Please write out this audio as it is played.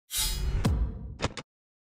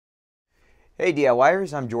Hey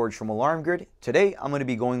DIYers, I'm George from Alarm Grid. Today I'm going to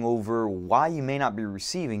be going over why you may not be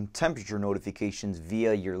receiving temperature notifications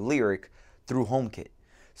via your Lyric through HomeKit.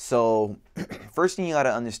 So first thing you got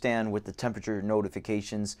to understand with the temperature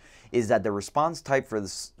notifications is that the response type for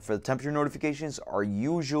the temperature notifications are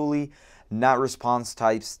usually not response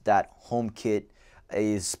types that HomeKit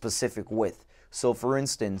is specific with. So for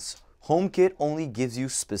instance, HomeKit only gives you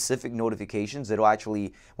specific notifications. It'll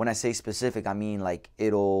actually, when I say specific, I mean like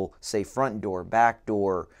it'll say front door, back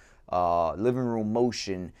door, living room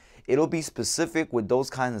motion. It'll be specific with those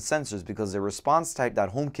kinds of sensors because the response type that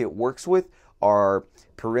HomeKit works with are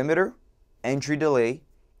perimeter, entry delay,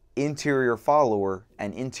 interior follower,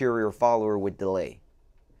 and interior follower with delay.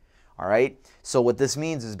 All right, so what this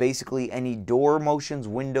means is basically any door motions,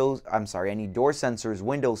 any door sensors,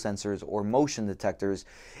 window sensors, or motion detectors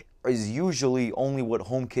is usually only what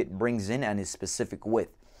HomeKit brings in and is specific with.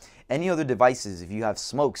 Any other devices, if you have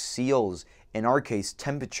smoke, COs, in our case,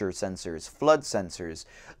 temperature sensors, flood sensors,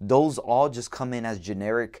 those all just come in as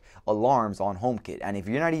generic alarms on HomeKit. And if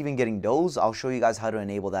you're not even getting those, I'll show you guys how to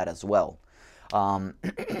enable that as well. So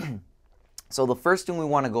the first thing we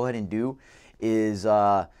want to go ahead and do is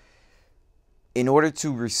in order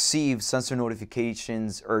to receive sensor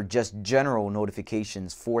notifications or just general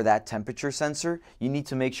notifications for that temperature sensor, you need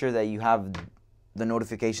to make sure that you have the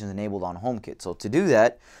notifications enabled on HomeKit. So to do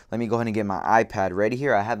that, let me go ahead and get my iPad ready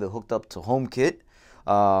here. I have it hooked up to HomeKit.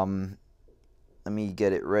 Let me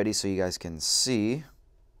get it ready so you guys can see.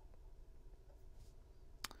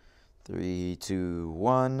 3, 2,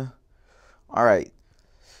 1. All right.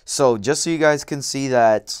 So just so you guys can see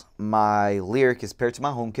that my Lyric is paired to my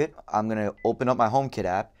HomeKit, I'm going to open up my HomeKit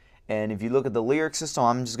app. And if you look at the Lyric system,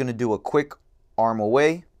 I'm just going to do a quick arm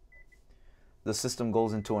away. The system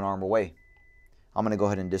goes into an arm away. I'm going to go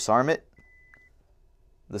ahead and disarm it.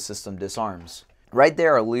 The system disarms. Right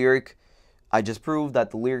there, our Lyric, I just proved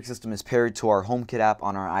that the Lyric system is paired to our HomeKit app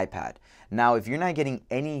on our iPad. Now, if you're not getting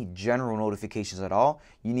any general notifications at all,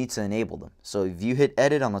 you need to enable them. So if you hit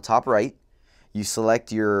edit on the top right, you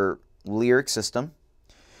select your Lyric system.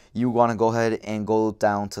 You want to go ahead and go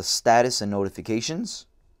down to status and notifications.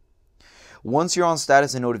 Once you're on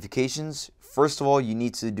status and notifications, first of all, you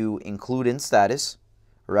need to do include in status,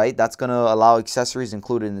 right? That's going to allow accessories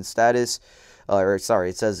included in status.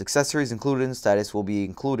 It says accessories included in status will be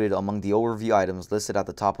included among the overview items listed at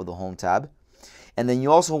the top of the home tab. And then you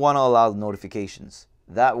also want to allow the notifications.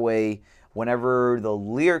 That way, whenever the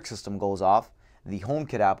Lyric system goes off, the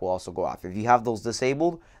HomeKit app will also go off. If you have those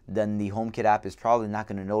disabled, then the HomeKit app is probably not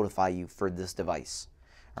going to notify you for this device.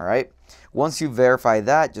 All right. Once you verify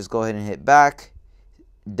that, just go ahead and hit back,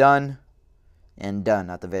 done, and done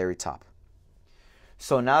at the very top.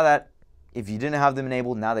 So now that if you didn't have them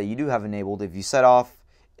enabled, now that you do have enabled, if you set off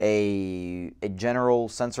a general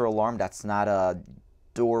sensor alarm that's not a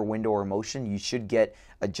door, window, or motion, you should get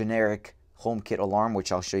a generic HomeKit alarm,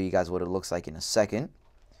 which I'll show you guys what it looks like in a second.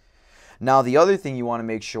 Now, the other thing you want to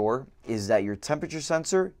make sure is that your temperature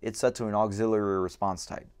sensor, it's set to an auxiliary response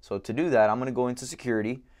type. So to do that, I'm going to go into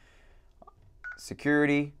security,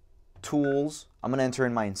 tools. I'm going to enter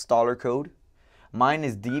in my installer code. Mine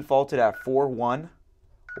is defaulted at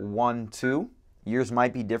 4112. Yours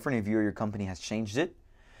might be different if you or your company has changed it.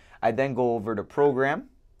 I then go over to program,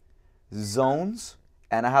 zones,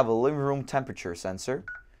 and I have a living room temperature sensor.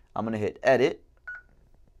 I'm going to hit edit.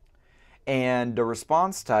 And the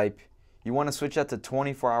response type, you want to switch that to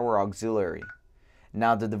 24-hour auxiliary.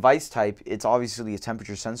 Now the device type, it's obviously a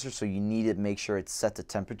temperature sensor, so you need to make sure it's set to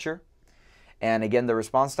temperature. And again, the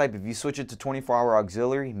response type, if you switch it to 24-hour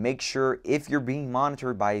auxiliary, make sure if you're being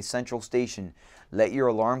monitored by a central station, let your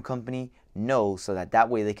alarm company know so that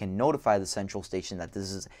way they can notify the central station that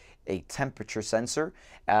this is a temperature sensor.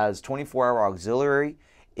 As 24-hour auxiliary,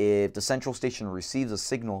 if the central station receives a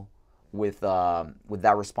signal with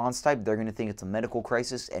that response type, they're going to think it's a medical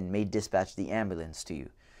crisis and may dispatch the ambulance to you.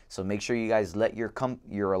 So make sure you guys let your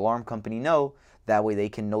alarm company know. That way they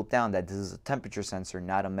can note down that this is a temperature sensor,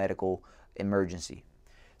 not a medical emergency.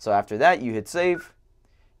 So after that, you hit save,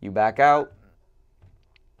 you back out.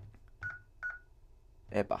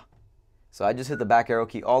 Epa. So I just hit the back arrow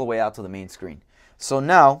key all the way out to the main screen. So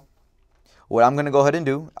now, what I'm going to go ahead and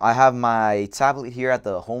do, I have my tablet here at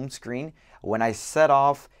the home screen. When I set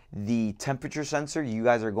off the temperature sensor, you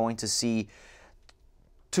guys are going to see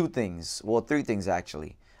three things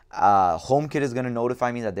actually. HomeKit is going to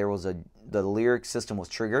notify me that the Lyric system was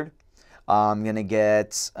triggered. I'm going to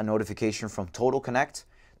get a notification from Total Connect.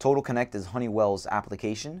 Total Connect is Honeywell's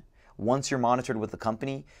application. Once you're monitored with the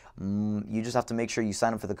company, you just have to make sure you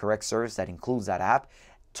sign up for the correct service that includes that app.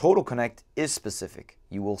 Total Connect is specific.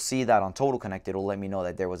 You will see that on Total Connect, it'll let me know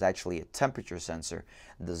that there was actually a temperature sensor,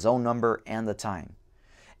 the zone number, and the time.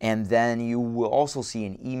 And then you will also see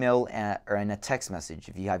an email or a text message.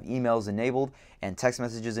 If you have emails enabled and text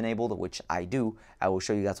messages enabled, which I do, I will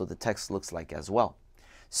show you guys what the text looks like as well.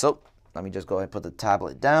 So let me just go ahead and put the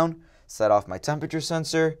tablet down, set off my temperature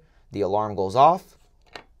sensor, the alarm goes off.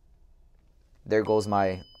 There goes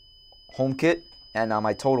my HomeKit and now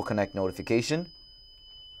my Total Connect notification.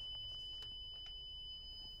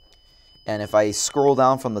 And if I scroll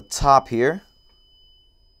down from the top here,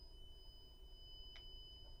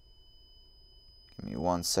 give me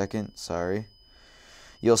 1 second, sorry.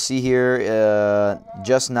 You'll see here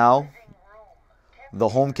just now, the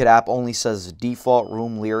HomeKit app only says default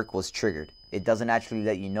room lyric was triggered. It doesn't actually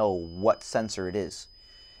let you know what sensor it is.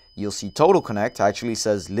 You'll see Total Connect actually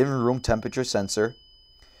says living room temperature sensor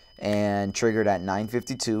and triggered at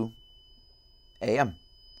 9:52 a.m.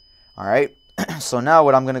 All right, so now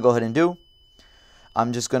what I'm going to go ahead and do,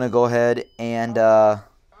 I'm just going to go ahead and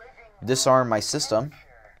disarm my system.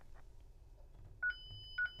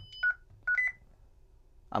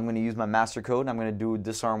 I'm going to use my master code. I'm going to do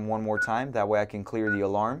disarm one more time. That way I can clear the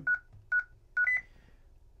alarm.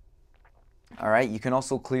 All right, you can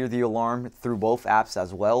also clear the alarm through both apps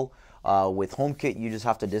as well. With HomeKit, you just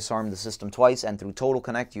have to disarm the system twice, and through Total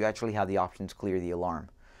Connect, you actually have the option to clear the alarm.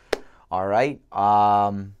 All right,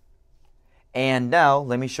 and now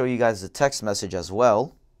let me show you guys the text message as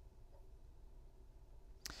well.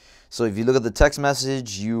 So if you look at the text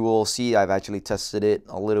message, you will see I've actually tested it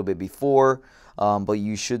a little bit before, but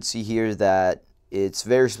you should see here that it's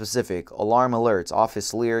very specific. Alarm alerts,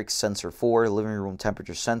 office lyrics, sensor 4, living room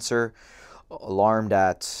temperature sensor, alarmed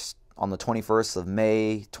on the 21st of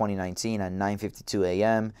May 2019 at 9:52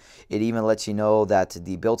 a.m. It even lets you know that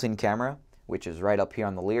the built-in camera, which is right up here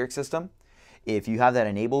on the lyric system, if you have that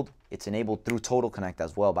enabled, it's enabled through Total Connect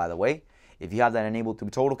as well, by the way. If you have that enabled through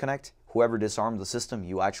Total Connect, whoever disarmed the system,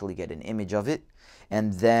 you actually get an image of it.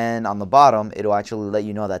 And then on the bottom, it'll actually let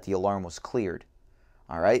you know that the alarm was cleared.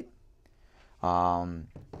 All right. And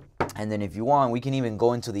then if you want, we can even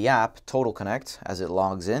go into the app, Total Connect, as it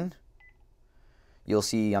logs in. You'll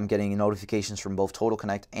see I'm getting notifications from both Total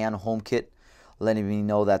Connect and HomeKit letting me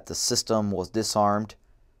know that the system was disarmed.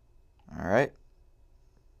 All right.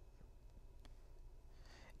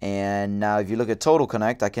 And now if you look at Total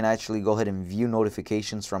Connect, I can actually go ahead and view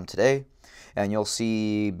notifications from today. And you'll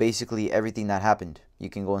see basically everything that happened. You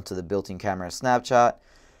can go into the built-in camera snapshot.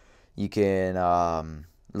 You can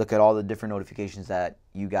look at all the different notifications that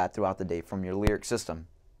you got throughout the day from your lyric system.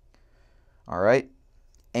 All right.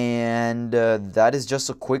 And that is just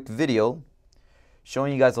a quick video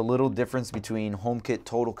showing you guys a little difference between HomeKit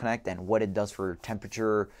Total Connect and what it does for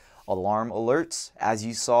temperature alarm alerts. As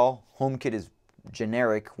you saw, HomeKit is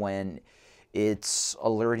generic when it's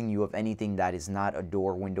alerting you of anything that is not a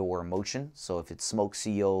door, window, or motion. So if it's smoke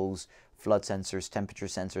COs, flood sensors, temperature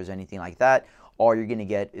sensors, anything like that, all you're going to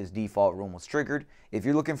get is default room was triggered. If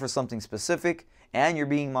you're looking for something specific and you're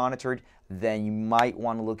being monitored, then you might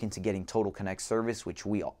want to look into getting Total Connect service, which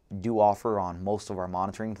we do offer on most of our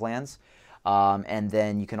monitoring plans. And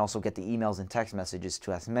then you can also get the emails and text messages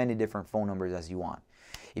to as many different phone numbers as you want.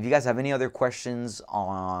 If you guys have any other questions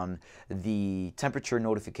on the temperature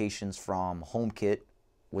notifications from HomeKit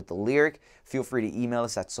with the lyric, feel free to email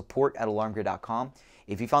us at support@alarmgrid.com.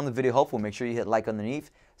 If you found the video helpful, make sure you hit like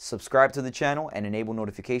underneath, subscribe to the channel, and enable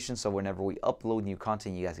notifications so whenever we upload new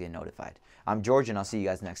content, you guys get notified. I'm George, and I'll see you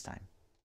guys next time.